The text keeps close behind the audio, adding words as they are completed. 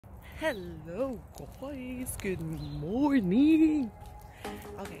Hello guys, good morning.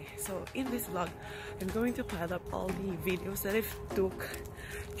 Okay, so in this vlog I'm going to pile up all the videos that I've took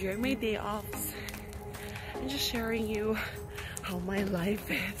during my day offs and just sharing you how my life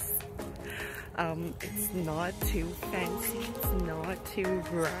is. It's not too fancy, it's not too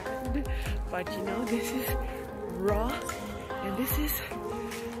grand, but you know, this is raw and this is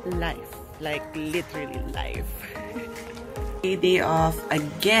life, like literally life. Day off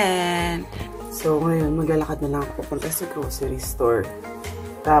again. So ngayon maglalakad na lang ako papunta sa grocery store.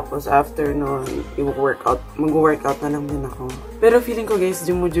 Tapos after nun, mag-workout na lang din ako. Pero feeling ko guys,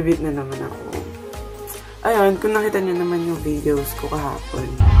 jumujubit na naman ako. Ayun, kung nakita niyo naman yung videos ko kahapon.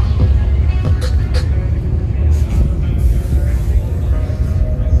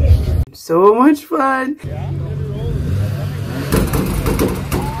 So much fun!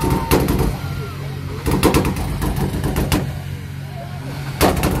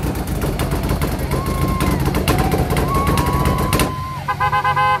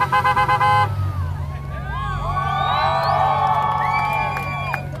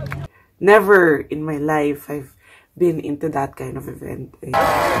 Never in my life I've been into that kind of event.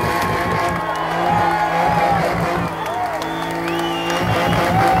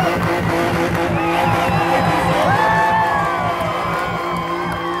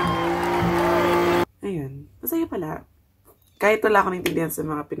 Ayun, masaya pala. Kahit wala akong intindihan sa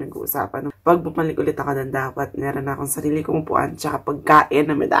mga pinag-uusapan. Pag bumalik ulit ako, dapat meron akong sarili kong upuan tsaka pagkain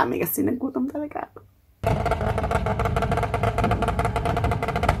na madami kasi nagutom talaga ako.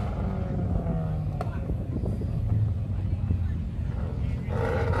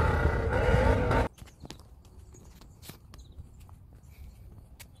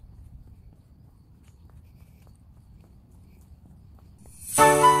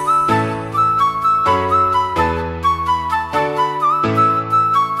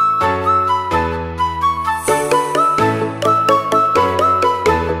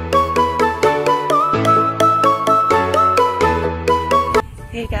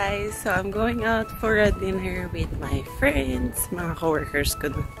 Hey guys, so I'm going out for a dinner with my friends, mga coworkers ko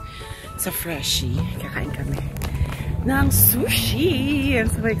sa Freshie. Kakain kami ng sushi!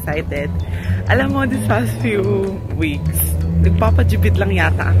 I'm so excited. Alam mo, this past few weeks, nagpapajibit lang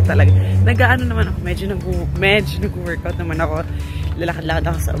yata ako talaga. Nag-ano naman ako, medyo nag-workout naman ako. Lalakad-lakad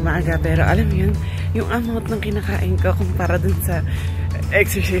ako sa umaga, pero alam mo yun, yung amount ng kinakain ko kumpara dun sa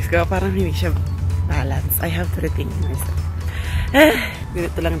exercise ko, parang hindi siya balance. I have to rethink myself.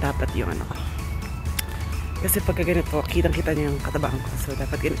 Ganito lang dapat yung ano ko. Kasi pagka ganito, kitang-kita niyo yung katabaan ko. So,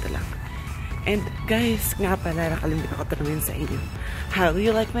 dapat ganito lang. And guys, nga pala, nakalimutan ko tanungin sa inyo. How do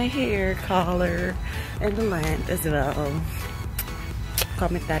you like my hair, color, and the length as well?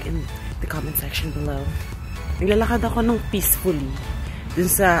 Comment that in the comment section below. Naglalakad ako nung peacefully dun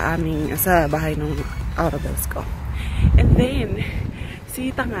sa bahay ng outdoors ko. And then,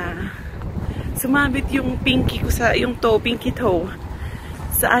 si tanga, sumabit yung pinky ko sa, pinky toe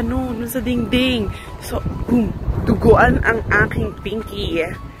sa nun sa dingding. So, boom, duguan ang aking pinky.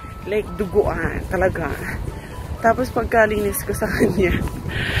 Like, duguan talaga. Tapos pagkalinis ko sa kanya,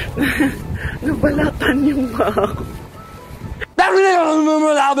 nabalatan yung mouth.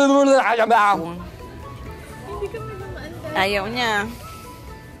 Ayaw niya.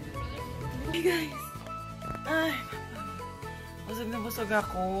 Hey guys. Ay, busog na busog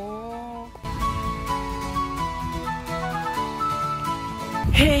ako.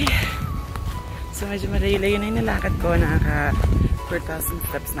 Hey! So medyo malayo-layo na yung nalakad ko. Nakaka 4,000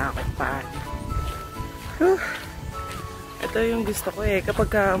 steps na ako pa. Ito yung gusto ko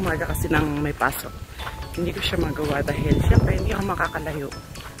kapag umaga kasi nang may pasok, hindi ko siya magawa dahil syempre hindi ako makakalayo.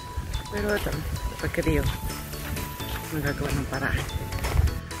 Pero ito, pagkariyo, magagawa ng paraan.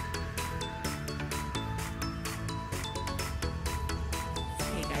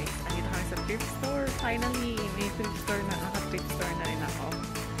 Hey guys, andito kami sa thrift store. Finally, may thrift store na. Thrift store na rin ako.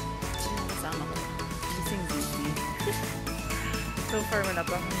 Yung kasama ko. Gising busy. So far, wala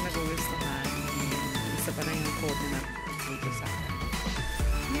pa akong nagugustuhan. Isa pa na yung code na dito sa akin.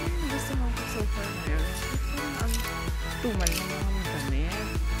 Gusto mo ko so far na yun. Ang tumal ng mga damit.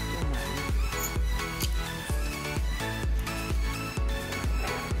 Tumal.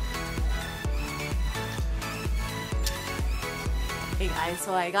 Hey guys,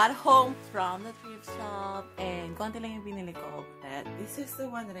 so I got home from the thrift shop and konti lang yung binili ko. But this is the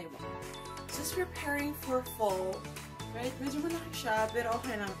one that I want. Just preparing for fall. Right? Medyo malaki siya, pero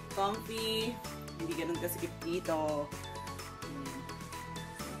okay lang. Comfy. Hindi ganun kasikip dito.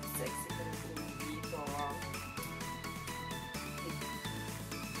 Sexy ka rin dito.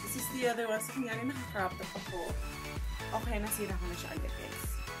 This is the other one. So, kunyari naka-crop top ako. Okay, nasira ko na siya agad guys.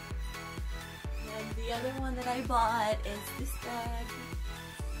 the other one that I bought is this bag.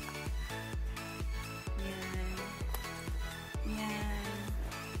 Yan. Yan.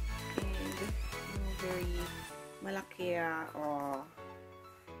 And very malaki. Oh.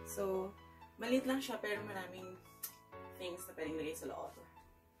 So, maliit lang siya pero maraming things na pwedeng lagay sa loob.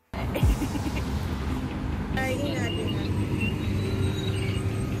 Ay, natin yan.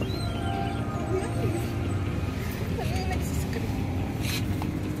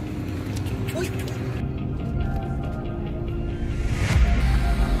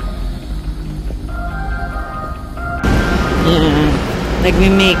 Yan.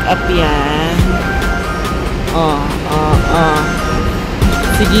 Nagme-makeup yan.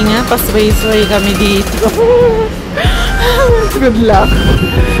 Sige nga, pasway-sway kami dito. Good luck.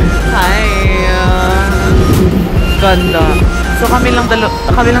 Hi. Ganda. So kami lang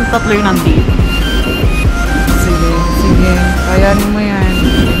tatlo yung nandito. Sige. Kayanin mo yan.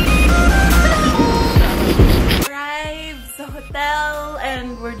 Arrived sa hotel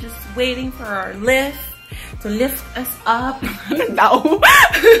and we're just waiting for our lift to lift us up.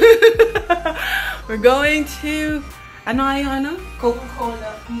 We're going to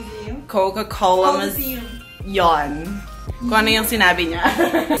Coca-Cola Museum. Coca-Cola Museum. Yon. Kung ano yung sinabi niya.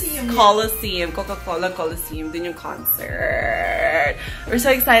 Coliseum. Coca-Cola Coliseum. Dun yung concert. We're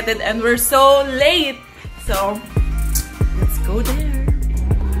so excited and we're so late. So, let's go there.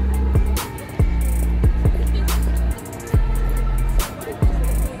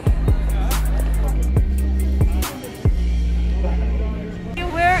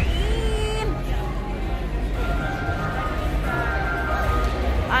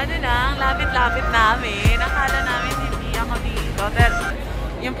 Lapit namin. Nakala namin hindi ako dito. Pero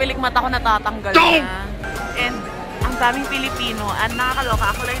yung pilik mata ko natatanggal na. And ang daming Filipino. Ang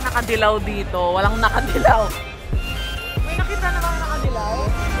nakakaloka. Ako lang yung nakadilaw dito. Walang nakadilaw. May nakita na bang nakadilaw?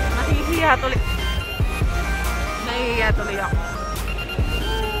 Nahihiya tuloy ako.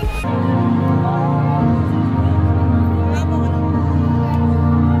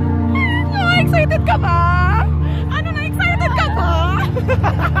 Excited ka ba? Ano na excited ka ba?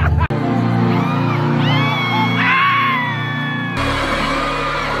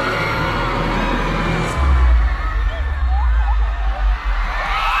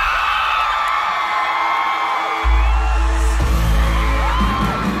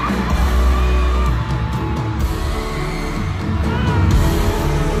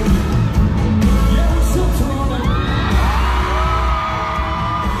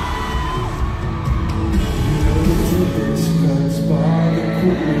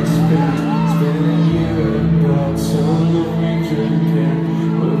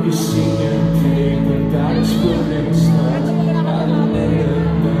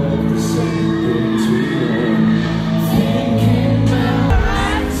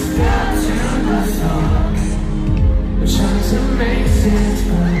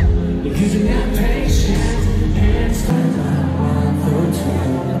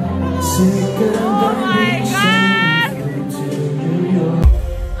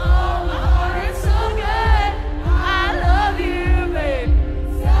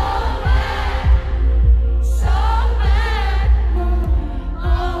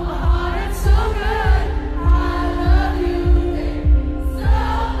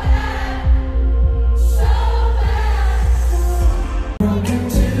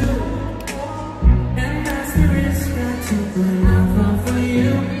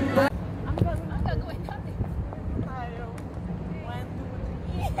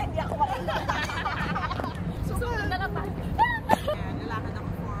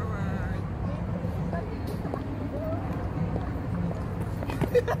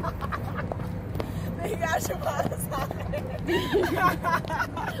 Nahiga siya para sa akin.